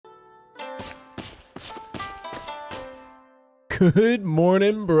Good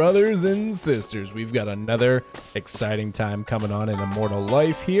morning, brothers and sisters. We've got another exciting time coming on in Immortal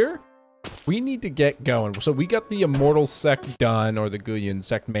Life here. We need to get going. So we got the Immortal Sect done, or the Guyan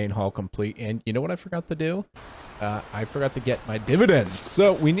Sect main hall complete. And you know what I forgot to do? I forgot to get my dividends.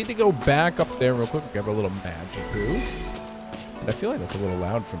 So we need to go back up there real quick and grab a little magic boost. And I feel like that's a little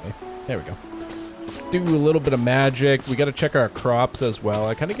loud for me. There we go. Do a little bit of magic. We got to check our crops as well.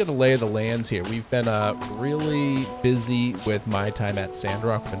 I kind of get a lay of the lands here. We've been really busy with my time at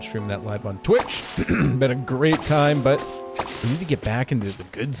Sandrock. I've been streaming that live on Twitch. Been a great time, but we need to get back into the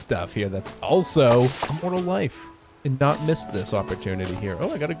good stuff here. That's also Immortal Life and not miss this opportunity here.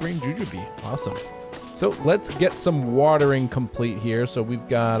 Oh, I got a green jujube. Awesome. So let's get some watering complete here. So we've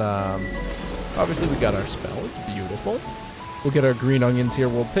got, obviously we got our spell. It's beautiful. We'll get our green onions here.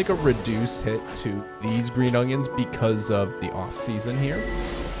 We'll take a reduced hit to these green onions because of the off season here.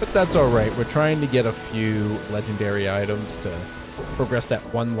 But that's all right. We're trying to get a few legendary items to progress that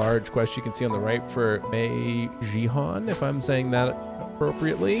one large quest you can see on the right for May Jihan, if I'm saying that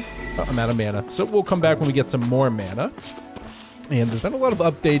appropriately. Oh, I'm out of mana. So we'll come back when we get some more mana. And there's been a lot of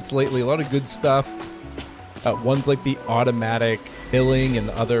updates lately, a lot of good stuff. Ones like the automatic billing and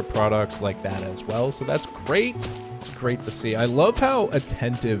other products like that as well. So that's great. It's great to see. I love how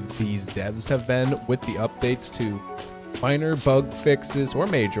attentive these devs have been with the updates to minor bug fixes or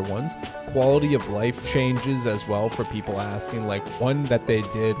major ones, quality of life changes as well for people asking. Like one that they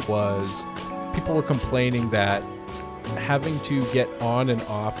did was people were complaining that having to get on and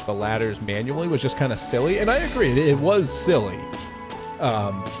off the ladders manually was just kind of silly. And I agree, it was silly.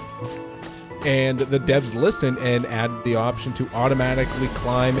 And the devs listened and added the option to automatically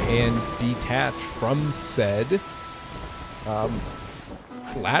climb and detach from said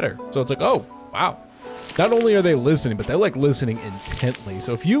ladder. So it's like, oh, wow. Not only are they listening, but they're like listening intently.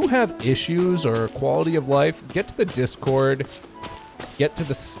 So if you have issues or quality of life, get to the Discord, get to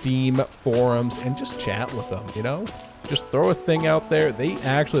the Steam forums, and just chat with them, you know? Just throw a thing out there. They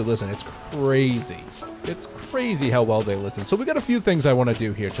actually listen. It's crazy. It's crazy how well they listen. So we got a few things I want to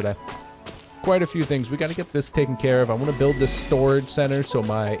do here today. Quite a few things. We got to get this taken care of. I want to build this storage center so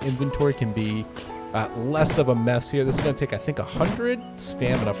my inventory can be less of a mess here. This is going to take, I think, 100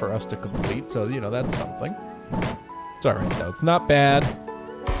 stamina for us to complete. So, you know, that's something. It's all right, though. It's not bad.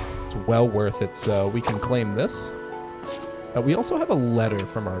 It's well worth it. So we can claim this. We also have a letter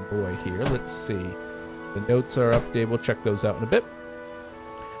from our boy here. Let's see. The notes are updated. We'll check those out in a bit.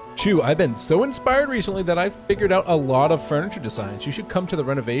 Chew, I've been so inspired recently that I've figured out a lot of furniture designs. You should come to the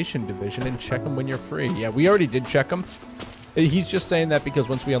renovation division and check them when you're free. Yeah, we already did check them. He's just saying that because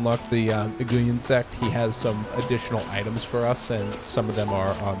once we unlock the Guyan Sect, he has some additional items for us, and some of them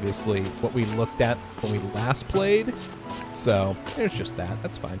are obviously what we looked at when we last played. So, there's just that.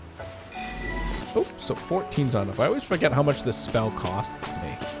 That's fine. Oh, so 14's on enough. I always forget how much this spell costs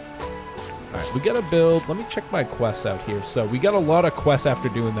me. Alright, we gotta build... Let me check my quests out here. So, we got a lot of quests after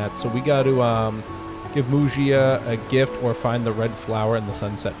doing that. So, we got to give Mujia a gift or find the red flower in the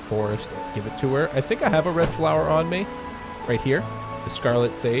Sunset Forest and give it to her. I think I have a red flower on me. Right here. The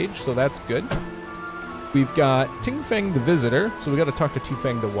Scarlet Sage. So, that's good. We've got Tingfeng the Visitor. So, we got to talk to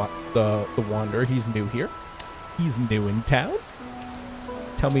Tingfeng the Wanderer. He's new here. He's new in town.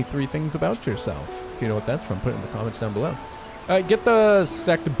 Tell me 3 things about yourself. If you know what that's from, put it in the comments down below. Get the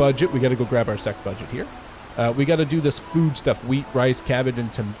Sect budget. We got to go grab our Sect budget here. We got to do this food stuff. Wheat, rice, cabbage,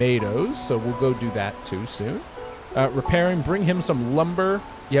 and tomatoes. So we'll go do that too soon. Repairing. Bring him some lumber.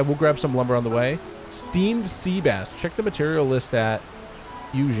 Yeah, we'll grab some lumber on the way. Steamed sea bass. Check the material list at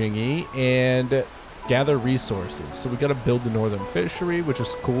Yujingi and gather resources. So we got to build the northern fishery, which is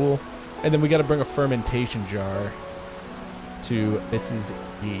cool. And then we got to bring a fermentation jar to Mrs.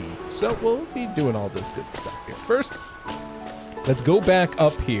 E. So we'll be doing all this good stuff here. First, let's go back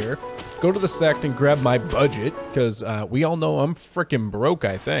up here, go to the Sect and grab my budget, because we all know I'm freaking broke,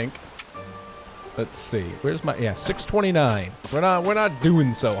 I think. Let's see. Where's my... Yeah, 629. We're not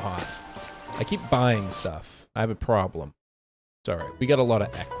doing so hot. I keep buying stuff. I have a problem. It's all right. We got a lot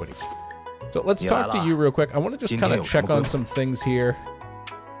of equity. So let's talk to you real quick. I want to just kind of check on some things here.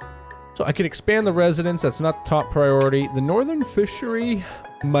 So I could expand the residence. That's not top priority. The northern fishery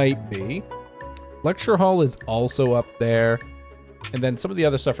might be. Lecture hall is also up there. And then some of the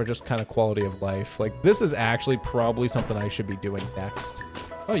other stuff are just kind of quality of life. Like, this is actually probably something I should be doing next.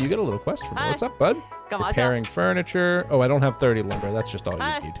 Oh, you get a little quest from me. What's up, bud? Repairing furniture. Oh, I don't have 30 lumber. That's just all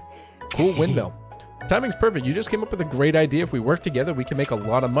you need. Cool windmill. Timing's perfect. You just came up with a great idea. If we work together, we can make a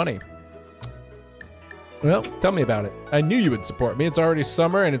lot of money. Well, tell me about it. I knew you would support me. It's already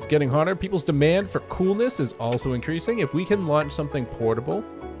summer and it's getting hotter. People's demand for coolness is also increasing. If we can launch something portable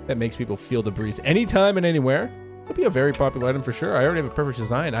that makes people feel the breeze anytime and anywhere, Could be a very popular item for sure. I already have a perfect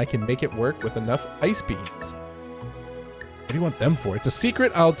design. I can make it work with enough ice beans. What do you want them for? It's a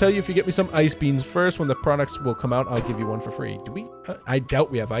secret. I'll tell you if you get me some ice beans first. When the products will come out, I'll give you one for free. Do we? I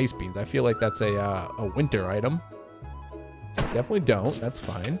doubt we have ice beans. I feel like that's a winter item. Definitely don't. That's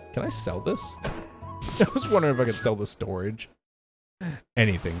fine. Can I sell this? I was wondering if I could sell the storage.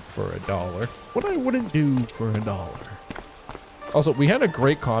 Anything for $1. What I wouldn't do for $1. Also, we had a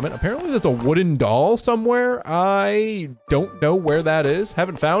great comment. Apparently there's a wooden doll somewhere. I don't know where that is.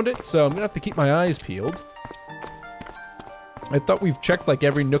 Haven't found it, so I'm gonna have to keep my eyes peeled. I thought we've checked like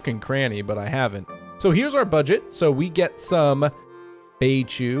every nook and cranny, but I haven't. So here's our budget. So we get some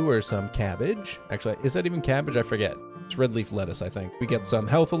Beichu or some cabbage. Actually, is that even cabbage? I forget. It's red leaf lettuce, I think. We get some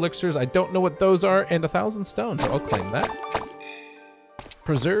health elixirs. I don't know what those are, and 1,000 stones. So I'll claim that.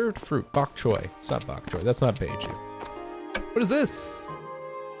 Preserved fruit. Bok choy. It's not bok choy. That's not Beichu. What is this?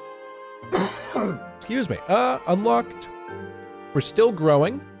 Excuse me. Unlocked. We're still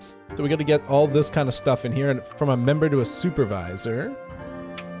growing. So we got to get all this kind of stuff in here, and from a member to a supervisor.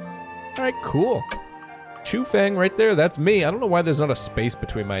 All right, cool. Chu Feng right there. That's me. I don't know why there's not a space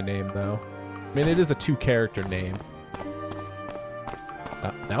between my name, though. I mean, it is a 2-character name.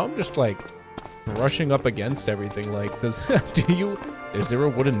 Now I'm just, like, brushing up against everything. Like, is there a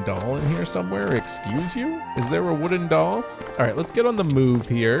wooden doll in here somewhere? Excuse you? Is there a wooden doll? All right, let's get on the move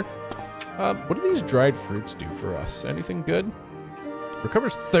here. What do these dried fruits do for us? Anything good?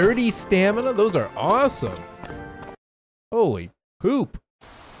 Recovers 30 stamina? Those are awesome. Holy poop.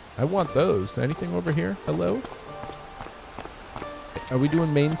 I want those. Anything over here? Hello? Are we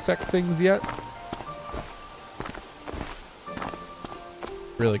doing main Sect things yet?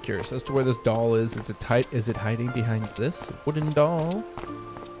 Really curious as to where this doll is. Is it hiding behind this wooden doll?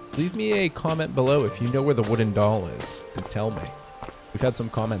 Leave me a comment below if you know where the wooden doll is and tell me. We've had some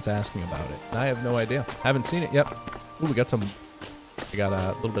comments asking about it, and I have no idea. Haven't seen it yet. Ooh, we got some. We got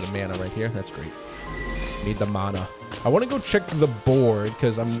a little bit of mana right here. That's great. Need the mana. I want to go check the board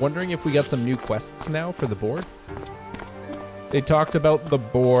because I'm wondering if we got some new quests now for the board. They talked about the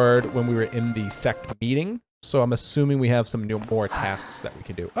board when we were in the Sect meeting. So I'm assuming we have some more tasks that we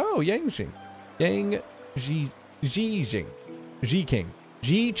can do. Oh, Yangjing.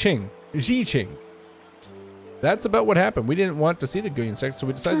 Ji-Ching. That's about what happened. We didn't want to see the Guyan Sect, so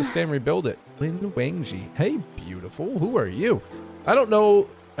we decided to stay and rebuild it. Lin Wangji. Hey, beautiful. Who are you? I don't know.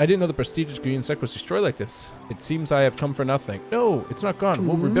 I didn't know the prestigious Guyan Sect was destroyed like this. It seems I have come for nothing. No, it's not gone.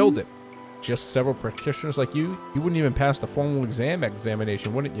 We'll rebuild it. Just several practitioners like you wouldn't even pass the formal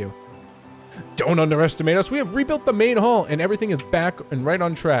examination, wouldn't you? Don't underestimate us. We have rebuilt the main hall, and everything is back and right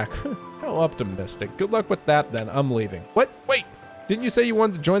on track. How optimistic. Good luck with that, then. I'm leaving. What? Wait. Didn't you say you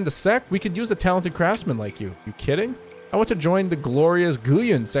wanted to join the Sect? We could use a talented craftsman like you. You kidding? I want to join the glorious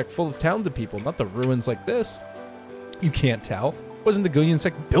Guyan Sect full of talented people, not the ruins like this. You can't tell. Wasn't the Guyan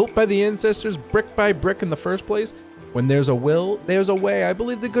Sect built by the ancestors, brick by brick in the first place? When there's a will, there's a way. I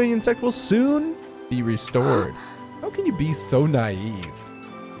believe the Guyan Sect will soon be restored. How can you be so naive?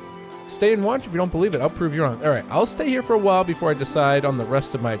 Stay and watch if you don't believe it. I'll prove you wrong. All right, I'll stay here for a while before I decide on the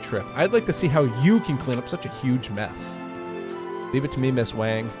rest of my trip. I'd like to see how you can clean up such a huge mess. Leave it to me, Miss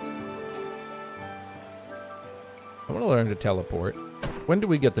Wang. I want to learn to teleport. When do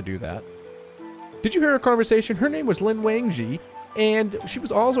we get to do that? Did you hear her conversation? Her name was Lin Wangji, and she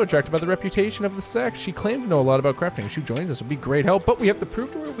was also attracted by the reputation of the Sect. She claimed to know a lot about crafting. If she joins us, it would be great help, but we have to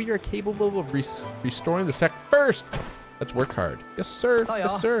prove to her we are capable of restoring the Sect first. Let's work hard. Yes, sir.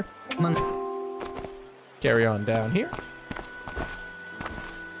 Yes, sir. Carry on down here.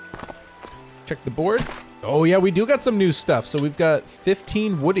 Check the board. Oh, yeah, we do got some new stuff. So we've got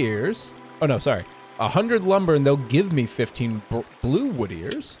 15 wood ears. Oh, no, sorry. 100 lumber, and they'll give me 15 blue wood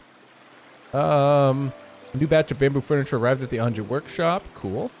ears. A new batch of bamboo furniture arrived at the Anju workshop.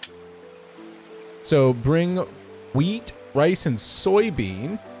 Cool. So bring wheat, rice, and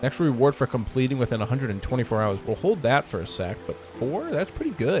soybean. Next reward for completing within 124 hours. We'll hold that for a sec, but 4? That's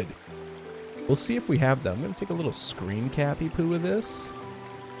pretty good. We'll see if we have them. I'm going to take a little screen cappy poo of this.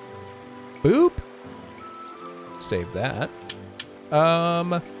 Boop. Save that.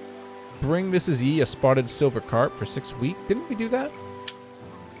 Bring Mrs. E a spotted silver carp for 6 weeks. Didn't we do that?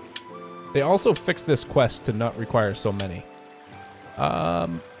 They also fixed this quest to not require so many.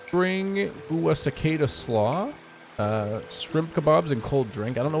 Bring a cicada slaw. Shrimp kebabs and cold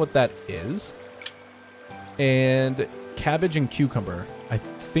drink. I don't know what that is. And cabbage and cucumber. I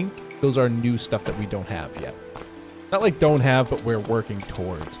think those are new stuff that we don't have yet. Not like don't have, but we're working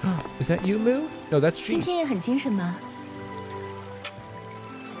towards. Is that you, Moo? No, that's G.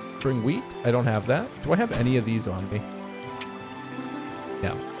 Bring wheat. I don't have that. Do I have any of these on me?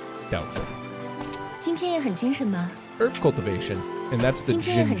 No. Doubtful. Herb cultivation, and that's the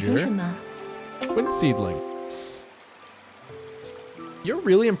ginger. Wind seedling. You're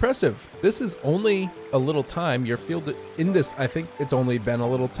really impressive. This is only a little time. Your field in this, I think it's only been a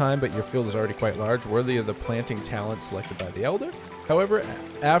little time, but your field is already quite large, worthy of the planting talent selected by the elder. However,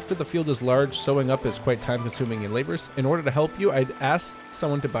 after the field is large, sowing up is quite time-consuming and laborious. In order to help you, I'd ask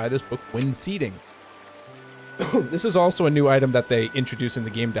someone to buy this book, Wind Seeding. This is also a new item that they introduce in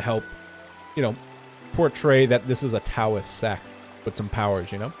the game to help, you know, portray that this is a Taoist sect with some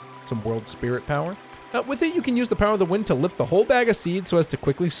powers, you know? Some world spirit power. With it, you can use the power of the wind to lift the whole bag of seeds so as to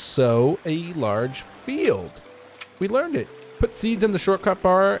quickly sow a large field. We learned it. Put seeds in the shortcut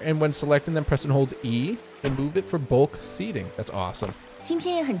bar, and when selecting them, press and hold E, and move it for bulk seeding. That's awesome. You're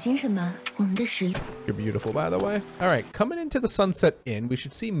beautiful, by the way. All right, coming into the Sunset Inn, we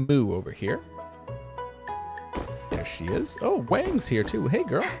should see Moo over here. There she is. Oh, Wang's here, too. Hey,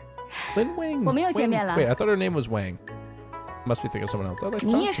 girl. Lin Wang. Wait, I thought her name was Wang. Must be thinking of someone else. I'd like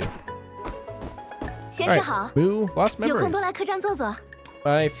to talk to you. Alright, Moo, lost memories.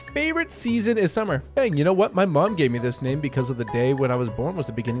 My favorite season is summer. Hey, you know what? My mom gave me this name because of the day when I was born was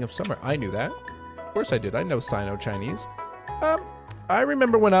the beginning of summer. I knew that. Of course I did. I know Sino-Chinese. I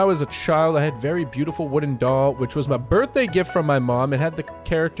remember when I was a child, I had a very beautiful wooden doll, which was my birthday gift from my mom. It had the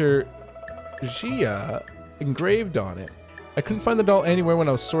character Jia engraved on it. I couldn't find the doll anywhere when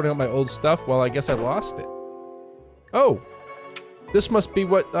I was sorting out my old stuff. Well, I guess I lost it. Oh, this must be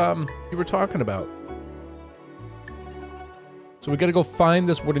what you were talking about. So we gotta go find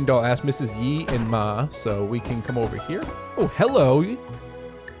this wooden doll. Ask Mrs. Yi and Ma so we can come over here. Oh, hello.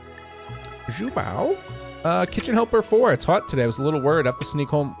 Zhubao. Kitchen helper 4. It's hot today. I was a little worried. I have to sneak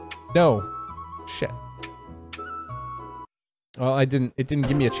home. No. Shit. Well, it didn't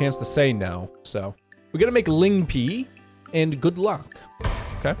give me a chance to say no. So we gotta make Ling Pi and good luck.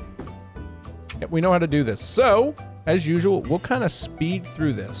 Okay. Yep, we know how to do this. So, as usual, we'll kind of speed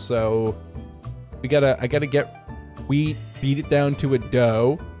through this. So I gotta get wheat, beat it down to a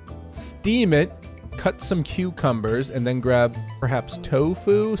dough, steam it, cut some cucumbers, and then grab perhaps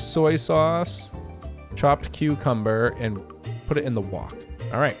tofu, soy sauce, chopped cucumber, and put it in the wok.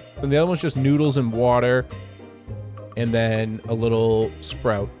 All right. And the other one's just noodles and water, and then a little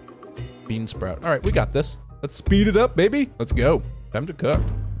sprout, bean sprout. All right, we got this. Let's speed it up, baby. Let's go. Time to cook.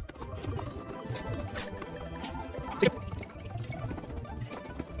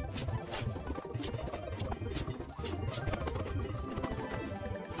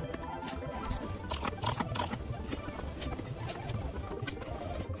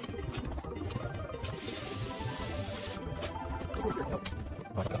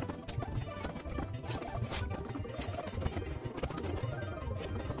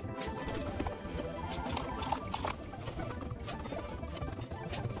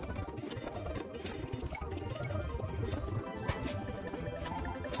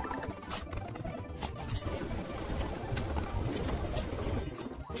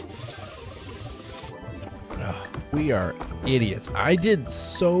 We are idiots. I did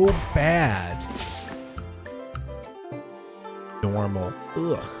so bad. Normal.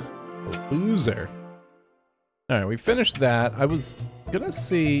 Ugh. A loser. Alright, we finished that. I was gonna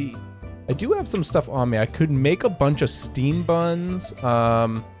see... I do have some stuff on me. I could make a bunch of steam buns.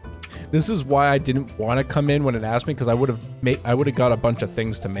 This is why I didn't want to come in when it asked me, because I would have got a bunch of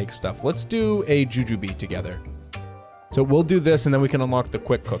things to make stuff. Let's do a jujube together. So we'll do this, and then we can unlock the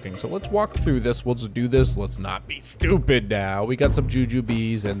quick cooking. So let's walk through this. We'll just do this. Let's not be stupid now. We got some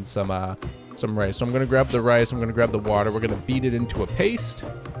jujubes and some rice. So I'm going to grab the rice. I'm going to grab the water. We're going to beat it into a paste.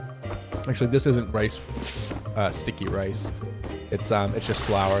 Actually, this isn't rice, sticky rice. It's just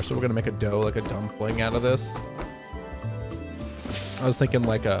flour. So we're going to make a dough, like a dumpling out of this. I was thinking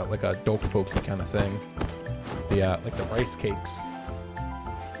like a dokboki kind of thing. Yeah, like the rice cakes.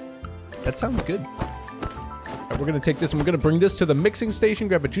 That sounds good. We're going to take this and we're going to bring this to the mixing station,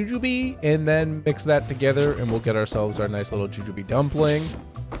 grab a jujube, and then mix that together, and we'll get ourselves our nice little jujube dumpling,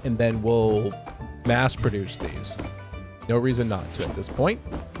 and then we'll mass produce these. No reason not to at this point,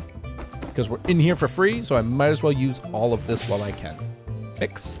 because we're in here for free, so I might as well use all of this while I can.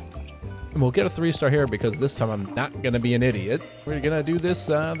 Mix. And we'll get a 3-star here, because this time I'm not going to be an idiot. We're going to do this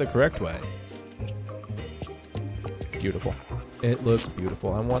the correct way. Beautiful. It looks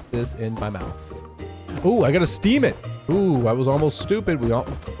beautiful. I want this in my mouth. Ooh, I gotta steam it. Ooh, I was almost stupid.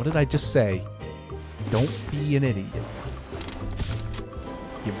 What did I just say? Don't be an idiot.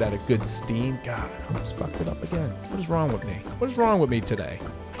 Give that a good steam. God, I almost fucked it up again. What is wrong with me? What is wrong with me today?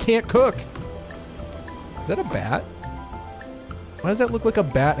 Can't cook. Is that a bat? Why does that look like a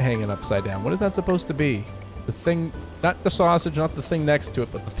bat hanging upside down? What is that supposed to be? The thing, not the sausage, not the thing next to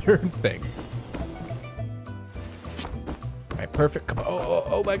it, but the third thing. right, perfect. Come on.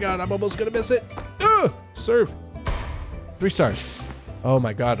 Oh my God, I'm almost gonna miss it. Serve. 3 stars. Oh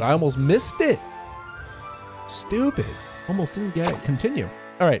my God, I almost missed it. Stupid. Almost didn't get it. Continue.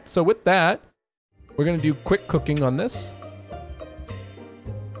 All right, so with that, we're gonna do quick cooking on this.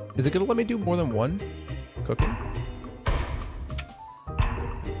 Is it gonna let me do more than one cooking?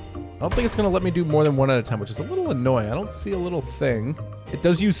 I don't think it's gonna let me do more than one at a time, which is a little annoying. I don't see a little thing. It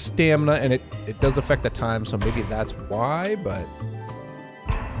does use stamina, and it does affect the time, so maybe that's why, but...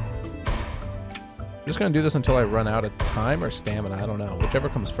 I'm just gonna do this until I run out of time or stamina. I don't know. Whichever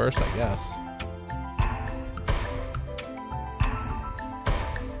comes first, I guess.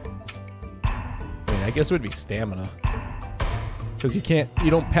 I mean, I guess it would be stamina. Because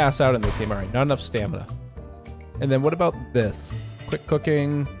you don't pass out in this game. All right, not enough stamina. And then what about this? Quick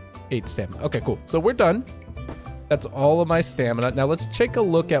cooking, 8 stamina. Okay, cool. So we're done. That's all of my stamina. Now let's take a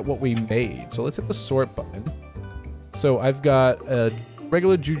look at what we made. So let's hit the sort button. So I've got a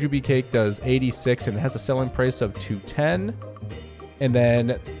regular jujube cake does 86 and it has a selling price of 210. And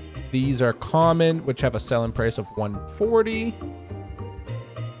then these are common, which have a selling price of 140.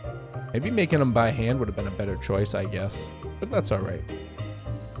 Maybe making them by hand would have been a better choice, I guess. But that's all right.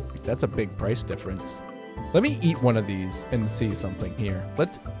 That's a big price difference. Let me eat one of these and see something here.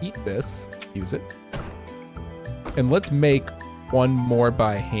 Let's eat this. Use it. And let's make one more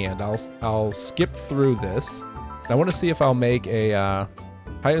by hand. I'll skip through this. I want to see if I'll make a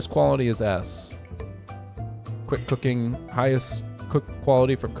highest quality is S. Quick cooking, highest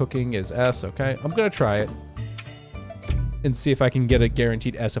quality for cooking is S. Okay, I'm gonna try it and see if I can get a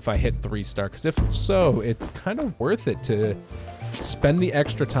guaranteed S if I hit 3-star. Because if so, it's kind of worth it to spend the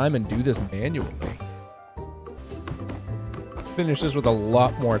extra time and do this manually. Finish this with a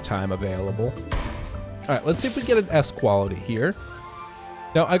lot more time available. All right, let's see if we get an S quality here.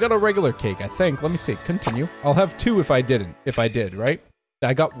 Now, I got a regular cake, I think. Let me see. Continue. I'll have 2 if I didn't. If I did, right?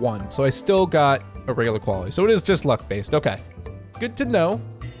 I got 1, so I still got a regular quality. So it is just luck-based. Okay. Good to know.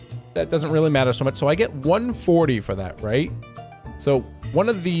 That doesn't really matter so much. So I get 140 for that, right? So one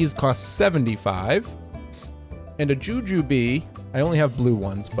of these costs 75. And a jujube, I only have blue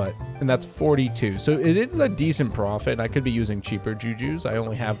ones, and that's 42. So it is a decent profit. I could be using cheaper jujus. I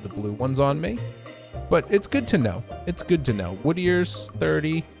only have the blue ones on me. But it's good to know. It's good to know. Wood ears,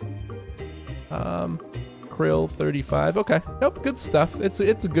 30. Krill, 35. Okay. Nope, good stuff.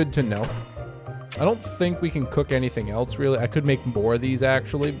 It's good to know. I don't think we can cook anything else, really. I could make more of these,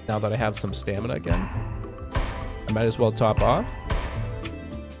 actually, now that I have some stamina again. I might as well top off.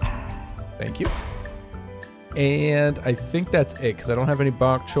 Thank you. And I think that's it, because I don't have any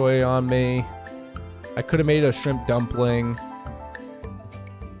bok choy on me. I could have made a shrimp dumpling.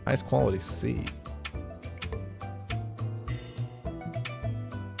 Nice quality C.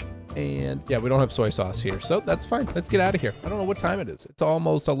 And yeah, we don't have soy sauce here, so that's fine. Let's get out of here. I don't know what time it is. It's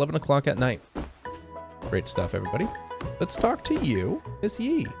almost 11 o'clock at night. Great stuff, everybody. Let's talk to you, Miss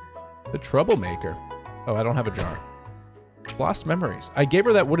Yi, the troublemaker. Oh, I don't have a jar. Lost memories. I gave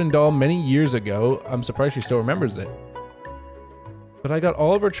her that wooden doll many years ago. I'm surprised she still remembers it. But I got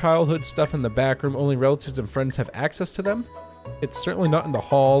all of her childhood stuff in the back room. Only relatives and friends have access to them. It's certainly not in the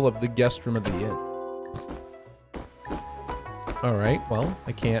hall of the guest room of the inn. All right, well,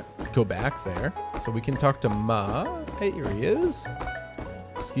 I can't go back there. So we can talk to Ma. Hey, here he is.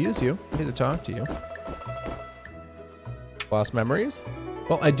 Excuse you. I need to talk to you. Lost memories?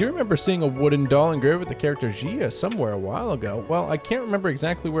 Well, I do remember seeing a wooden doll engraved with the character Jia somewhere a while ago. Well, I can't remember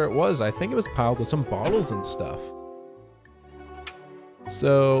exactly where it was. I think it was piled with some bottles and stuff.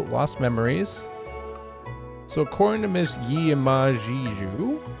 So, lost memories. So, according to Miss Yi and Ma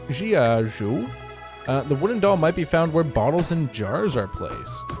Jiaju, the wooden doll might be found where bottles and jars are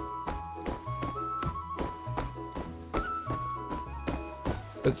placed.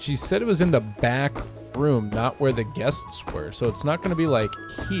 But she said it was in the back room, not where the guests were. So it's not going to be like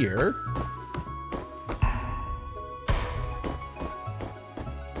here.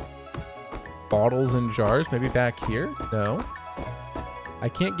 Bottles and jars, maybe back here? No. I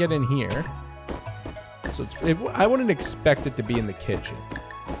can't get in here. So I wouldn't expect it to be in the kitchen.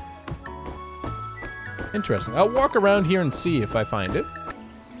 Interesting. I'll walk around here and see if I find it.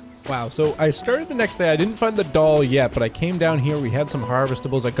 Wow, so I started the next day. I didn't find the doll yet, but I came down here. We had some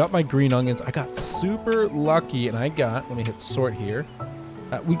harvestables. I got my green onions. I got super lucky, and I got... Let me hit sort here.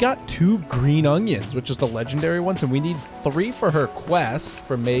 We got 2 green onions, which is the legendary ones, and we need 3 for her quest,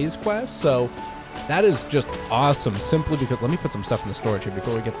 for May's quest. So that is just awesome, simply because... Let me put some stuff in the storage here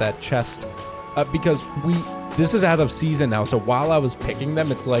before we get that chest. Because this is out of season now, so while I was picking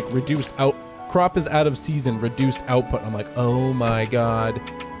them, it's like reduced out... Crop is out of season, reduced output. I'm like, oh my god.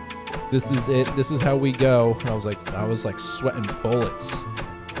 This is it. This is how we go. I was like sweating bullets.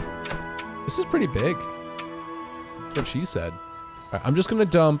 This is pretty big. That's what she said. All right, I'm just gonna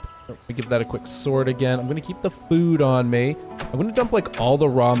dump. Let me give that a quick sort again. I'm gonna keep the food on me. I'm gonna dump like all the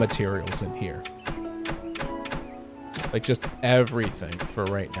raw materials in here. Like just everything for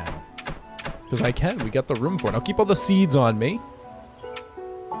right now. Because I can. We got the room for it. I'll keep all the seeds on me.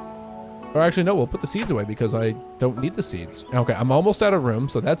 Or actually, no, we'll put the seeds away because I don't need the seeds. Okay, I'm almost out of room,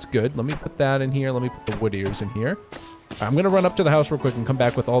 so that's good. Let me put that in here. Let me put the wood ears in here. I'm going to run up to the house real quick and come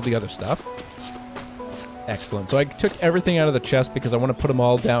back with all the other stuff. Excellent. So I took everything out of the chest because I want to put them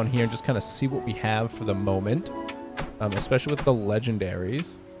all down here and just kind of see what we have for the moment. Especially with the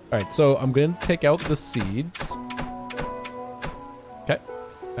legendaries. All right, so I'm going to take out the seeds. Okay.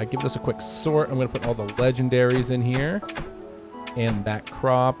 I give this a quick sort. I'm going to put all the legendaries in here. And that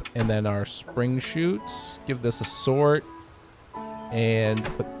crop, and then our spring shoots. Give this a sort. And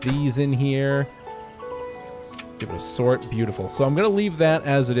put these in here. Give it a sort. Beautiful. So I'm going to leave that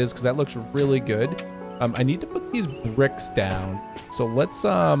as it is because that looks really good. I need to put these bricks down. So let's,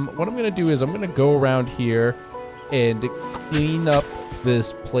 what I'm going to do is I'm going to go around here and clean up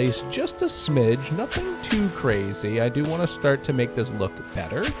this place just a smidge. Nothing too crazy. I do want to start to make this look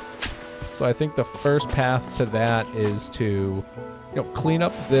better. So I think the first path to that is to, you know, clean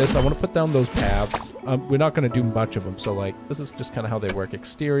up this. I want to put down those paths. We're not going to do much of them. So, like, this is just kind of how they work.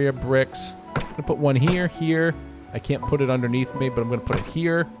 Exterior bricks. I'm going to put one here, here. I can't put it underneath me, but I'm going to put it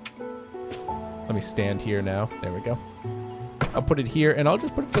here. Let me stand here now. There we go. I'll put it here, and I'll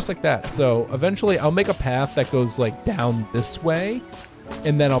just put it just like that. So eventually I'll make a path that goes, like, down this way.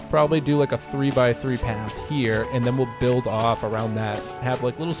 And then I'll probably do like a 3x3 path here, and then we'll build off around that, have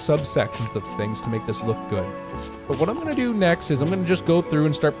like little subsections of things to make this look good. But what I'm going to do next is I'm going to just go through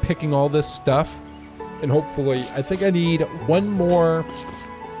and start picking all this stuff, and hopefully, I think I need one more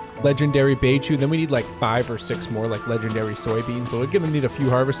legendary Beichu, then we need like 5 or 6 more like legendary soybeans, so we're going to need a few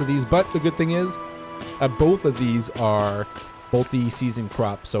harvests of these, but the good thing is, both of these are multi-season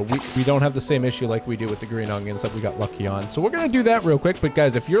crops, so we don't have the same issue like we do with the green onions that we got lucky on. So we're going to do that real quick, but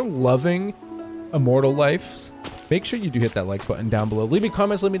guys, if you're loving Immortal Life, make sure you do hit that like button down below. Leave me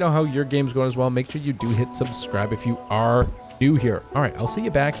comments, let me know how your game's going as well. Make sure you do hit subscribe if you are new here. All right, I'll see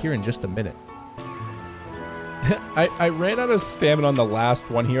you back here in just a minute. I ran out of stamina on the last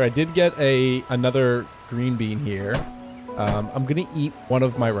one here. I did get another green bean here. I'm going to eat one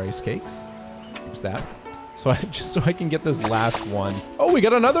of my rice cakes. Use that. So just so I can get this last one. Oh, we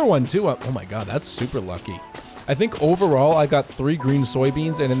got another one too. Oh my god, that's super lucky. I think overall I got 3 green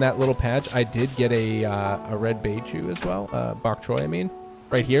soybeans, and in that little patch I did get a red Beichu as well. Bok choy, I mean,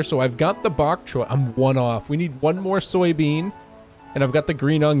 right here. So I've got the bok choy. I'm one off. We need one more soybean, and I've got the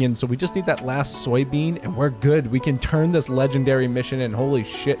green onion. So we just need that last soybean, and we're good. We can turn this legendary mission, and holy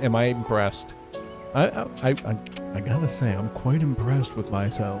shit, am I impressed. I gotta say, I'm quite impressed with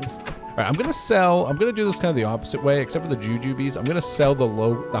myself. All right, I'm going to sell. I'm going to do this kind of the opposite way, except for the jujubes. I'm going to sell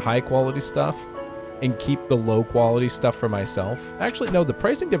the high quality stuff and keep the low quality stuff for myself. Actually, no, the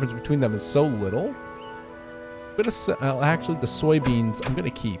pricing difference between them is so little. I'm going to sell, actually, the soybeans I'm going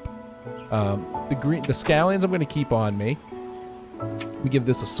to keep. The scallions I'm going to keep on me. Let me give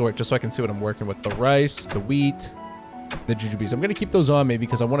this a sort just so I can see what I'm working with. The rice, the wheat, the jujubes. I'm going to keep those on me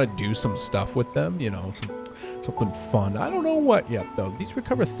because I want to do some stuff with them, you know, something fun. I don't know what yet, though. These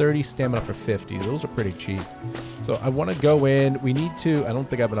recover 30 stamina for 50. Those are pretty cheap. So I want to go in. We need to... I don't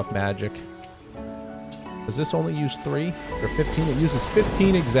think I have enough magic. Does this only use 3 or 15? It uses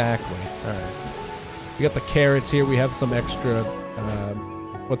 15 exactly. All right. We got the carrots here. We have some extra...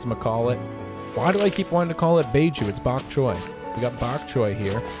 whatchamacallit? Why do I keep wanting to call it Beichu? It's bok choy. We got bok choy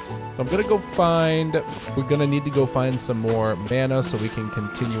here. So I'm going to go find... We're going to need to go find some more mana so we can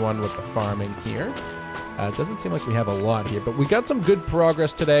continue on with the farming here. It doesn't seem like we have a lot here, but we got some good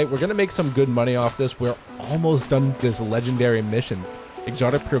progress today. We're going to make some good money off this. We're almost done with this legendary mission,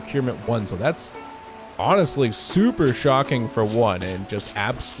 Exotic Procurement 1. So that's honestly super shocking for one, and just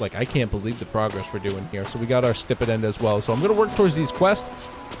like I can't believe the progress we're doing here. So we got our stipend as well. So I'm going to work towards these quests.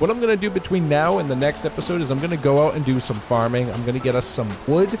 What I'm going to do between now and the next episode is I'm going to go out and do some farming. I'm going to get us some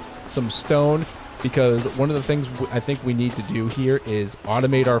wood, some stone, because one of the things I think we need to do here is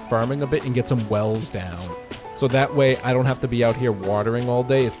automate our farming a bit and get some wells down. So that way I don't have to be out here watering all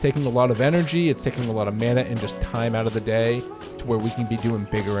day. It's taking a lot of energy, it's taking a lot of mana and just time out of the day to where we can be doing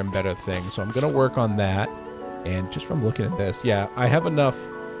bigger and better things. So I'm going to work on that. And just from looking at this, yeah, I have enough.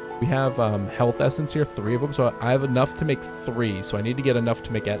 We have health essence here, 3 of them. So I have enough to make 3. So I need to get enough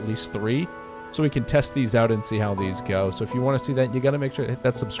to make at least 3. so we can test these out and see how these go. So if you want to see that, you got to make sure to hit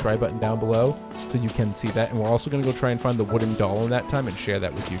that subscribe button down below so you can see that. And we're also going to go try and find the wooden doll in that time and share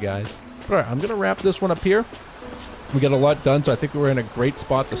that with you guys. But all right, I'm going to wrap this one up here. We got a lot done, so I think we're in a great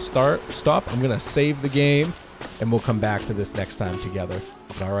spot to stop. I'm going to save the game, and we'll come back to this next time together.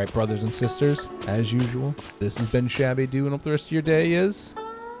 But all right, brothers and sisters, as usual, this has been ShabbyDoo, and hope the rest of your day is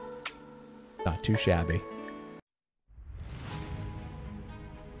not too shabby.